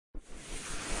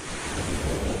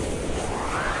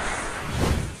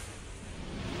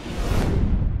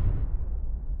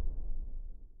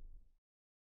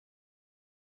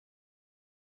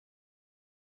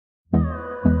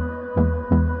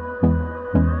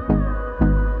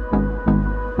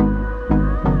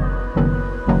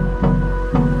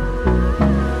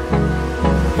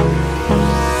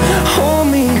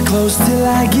close till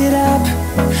I get up.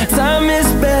 Time is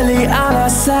barely on our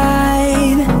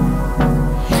side.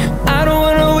 I don't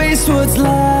wanna waste what's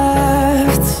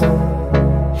left.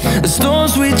 The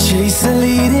storms we chase are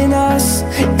leading us,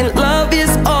 and love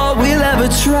is all we'll ever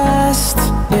trust.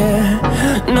 Yeah,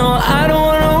 no, I don't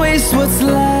wanna waste what's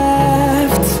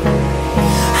left.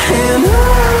 And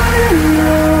on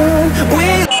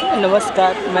we'll...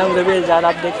 नमस्कार, मैं हूं रवि आजाद।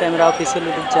 आप देख रहे हैं मेरा official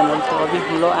YouTube channel. तो अभी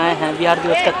हम लोग आए हैं, बिहार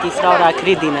दिवस का तीसरा और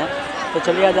आखिरी दिन है। तो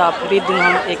चलिए आज आखिरी दिन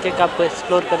हम एक एक आपको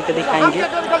एक्सप्लोर करके दिखाएंगे।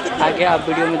 आगे आप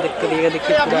वीडियो में देख करिएगा।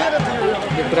 देखिए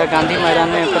पूरा गांधी मैदान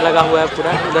में यहाँ पर लगा हुआ है,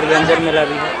 पूरा उधर व्यंजन मेला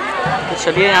भी है। तो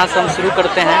चलिए यहाँ से हम शुरू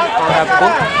करते हैं और आपको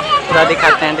पूरा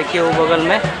दिखाते हैं। देखिए वो बगल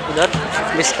में उधर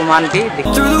विश्वकुमान भी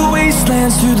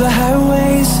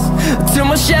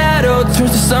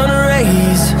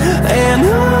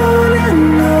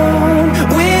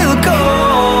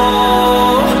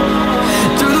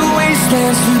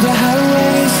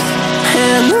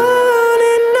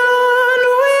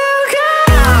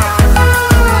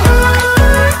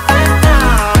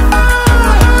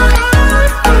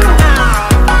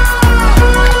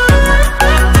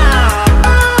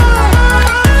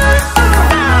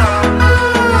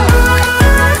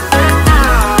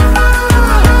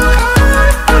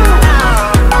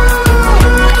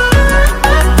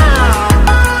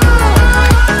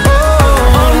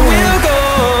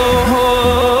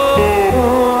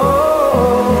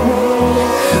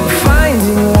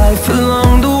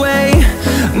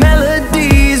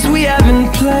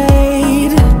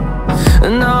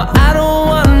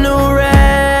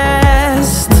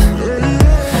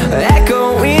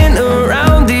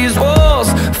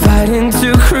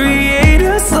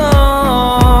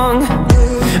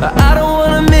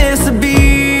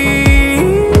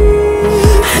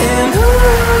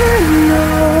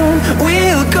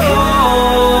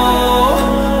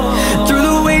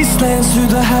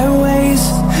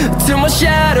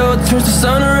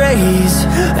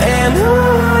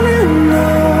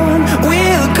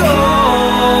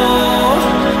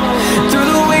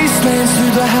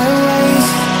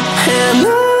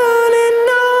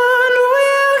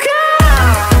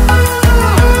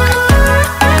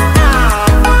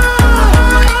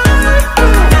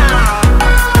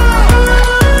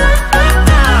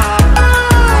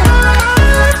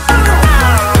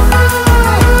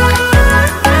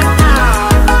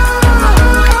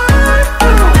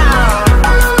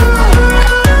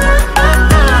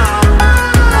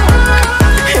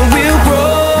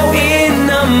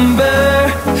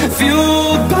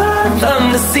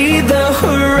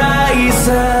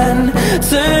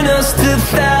turn us to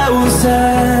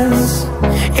thousands,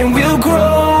 and we'll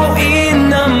grow in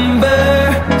number,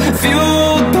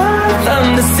 fueled by them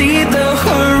to see the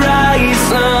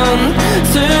horizon.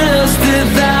 Turn us to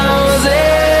thousands,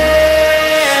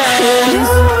 and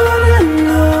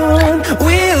on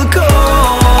we'll go,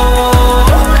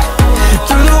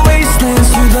 through the wastelands,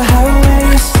 through the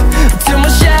highways, till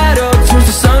my shadow turns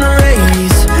to sun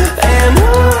rays. And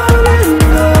on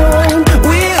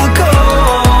we'll go,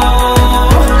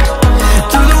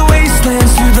 through the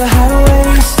wastelands, through the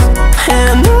highways,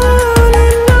 and on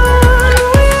we'll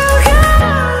go.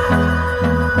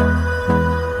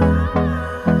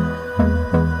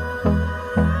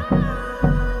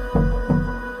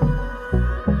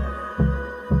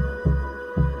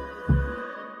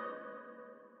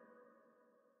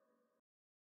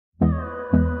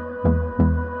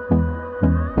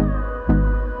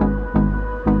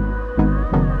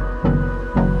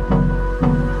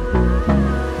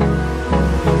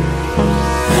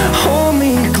 Hold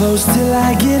me close till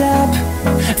I get up.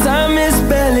 Time is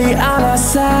barely on our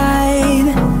side.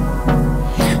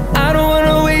 I don't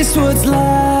wanna waste what's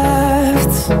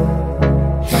left.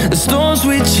 The storms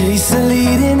we chase are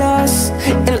leading us,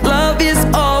 and love is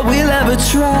all we'll ever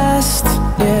trust.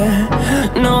 Yeah,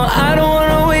 no, I don't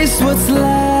wanna waste what's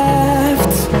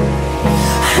left.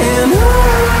 And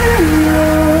on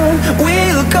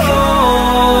we'll go,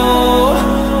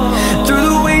 through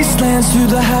the wastelands, through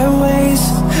the highways,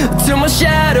 till my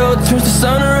shadow turns to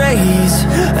sun rays.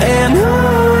 And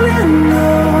on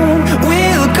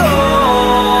we'll go,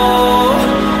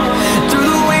 through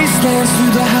the wastelands,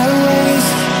 through the highways,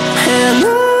 and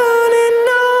on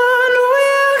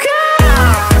we'll go.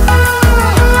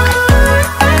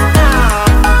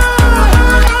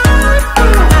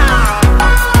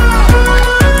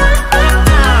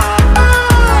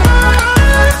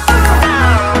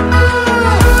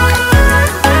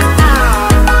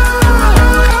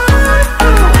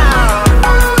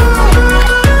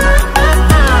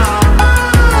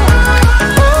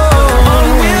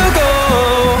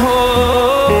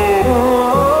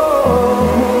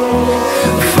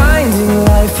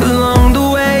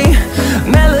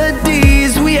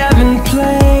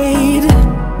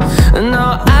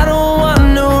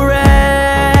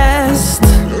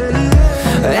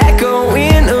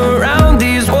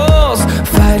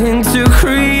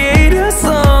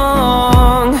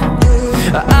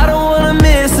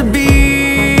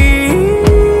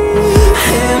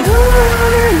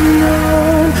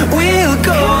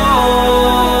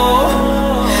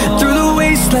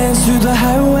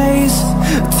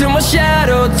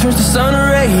 sun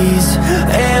rays.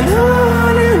 And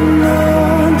on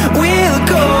we'll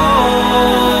go,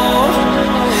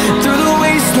 through the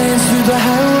wastelands, through the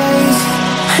highways.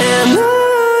 And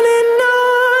on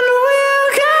we'll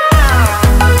go.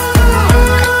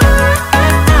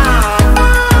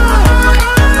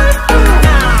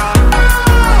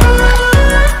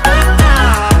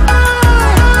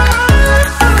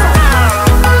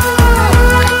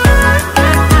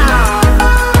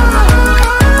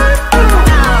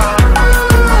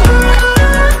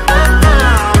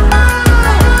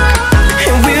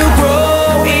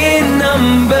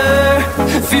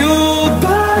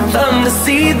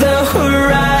 See the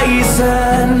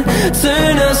horizon,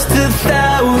 turn us to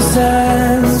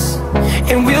thousands,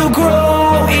 and we'll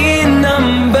grow in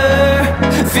number,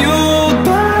 fueled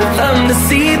by them. To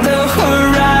see the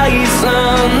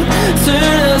horizon,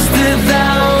 turn us to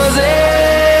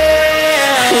thousands,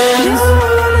 and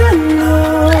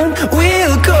on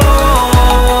we'll go,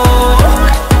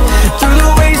 through the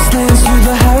wastelands, through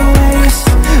the highways,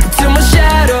 till my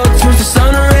shadow turns to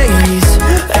sun rays.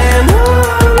 And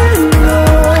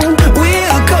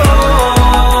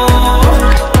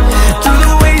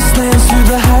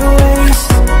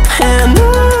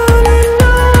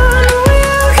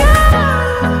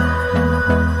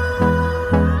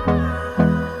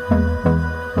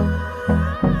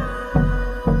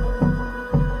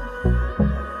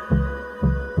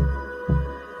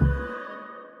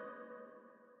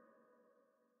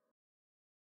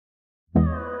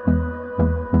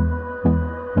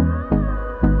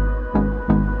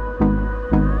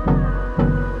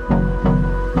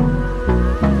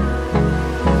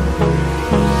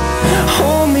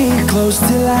close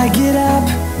till I get up.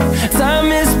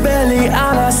 Time is barely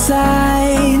on our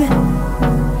side.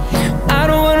 I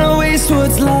don't wanna waste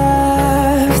what's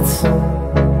left.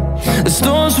 The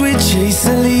storms we chase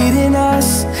are leading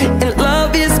us, and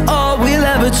love is all we'll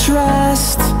ever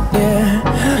trust. Yeah,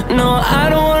 no, I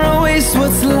don't wanna waste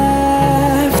what's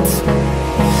left.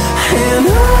 And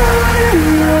on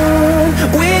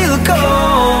we'll go,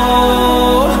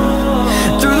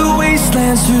 through the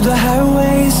wastelands, through the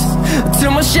highways,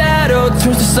 till my shadow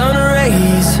turns to sun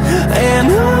rays. And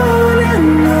on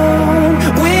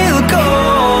we'll go,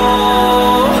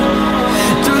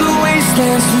 through the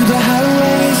wastelands, through the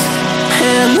highways.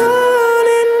 And on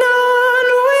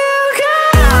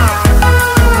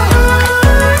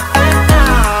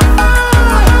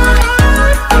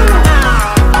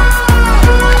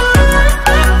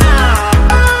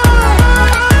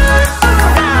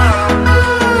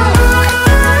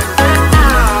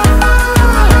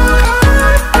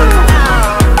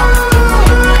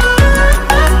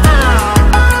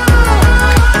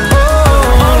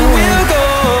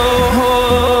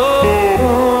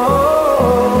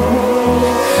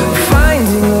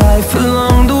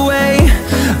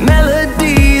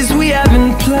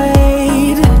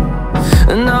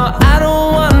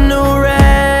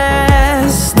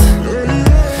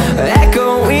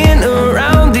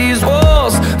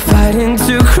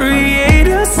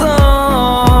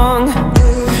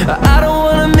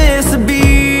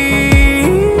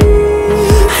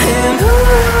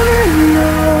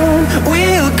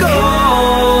we'll go.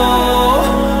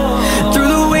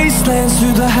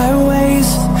 Through the highways,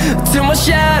 till my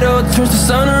shadow turns to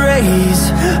sun rays.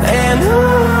 And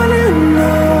on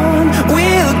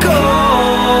we'll go,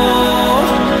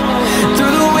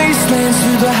 through the wastelands,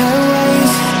 through the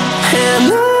highways. And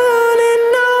on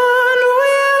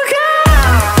we'll go.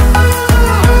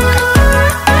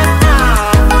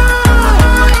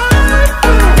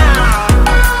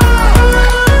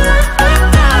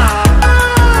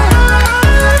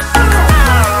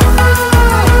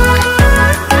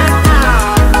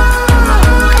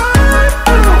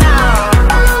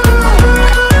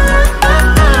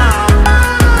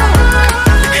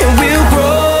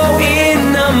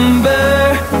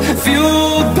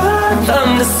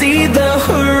 To see the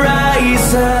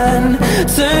horizon,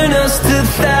 turn us to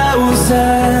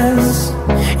thousands,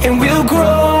 and we'll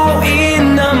grow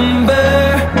in number,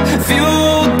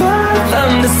 fueled by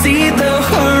them. To see the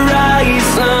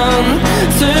horizon,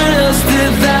 turn us to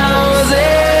thousands,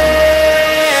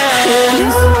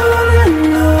 and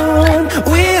on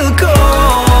we'll go,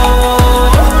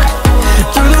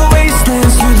 through the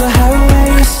wastelands, through the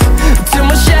highways, till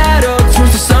my shadow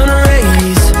turns to sun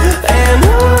rays. And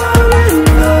on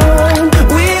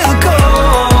we'll go,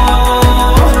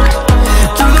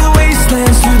 through the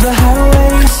wastelands,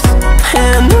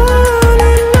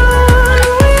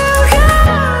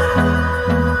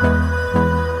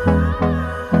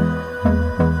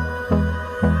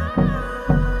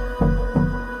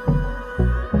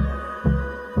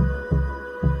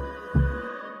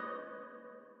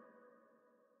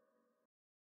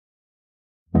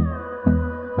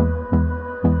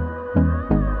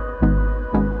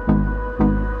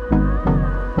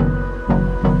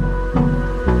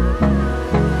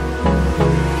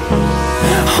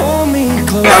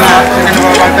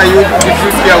 का use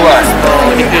किया हुआ है,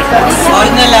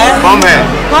 original है, बम है।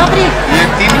 ये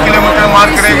 3 kilometre मार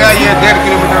करेगा, ये 1.5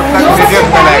 किलोमीटर तक result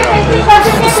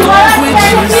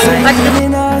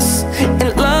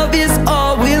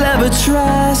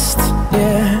trust,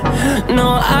 yeah. No,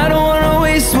 I don't wanna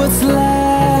waste what's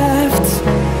left.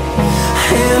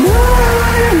 And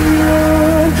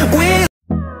on we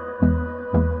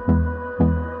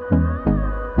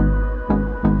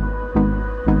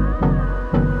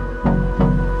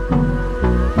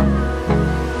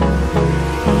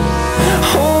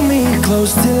hold me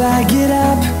close till I get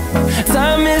up.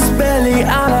 Time is barely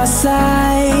on our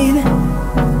side.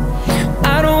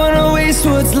 I don't wanna waste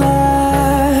what's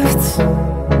left.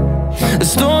 The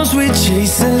storms we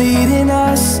chase are leading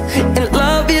us, and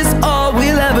love is all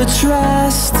we'll ever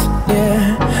trust,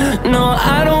 yeah. No,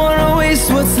 I don't wanna waste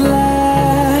what's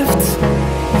left.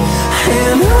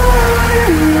 And on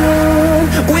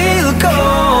we'll go,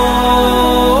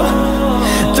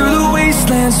 through the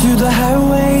wastelands, through the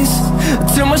highways,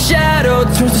 till my shadow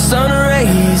turns to sun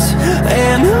rays.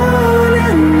 And on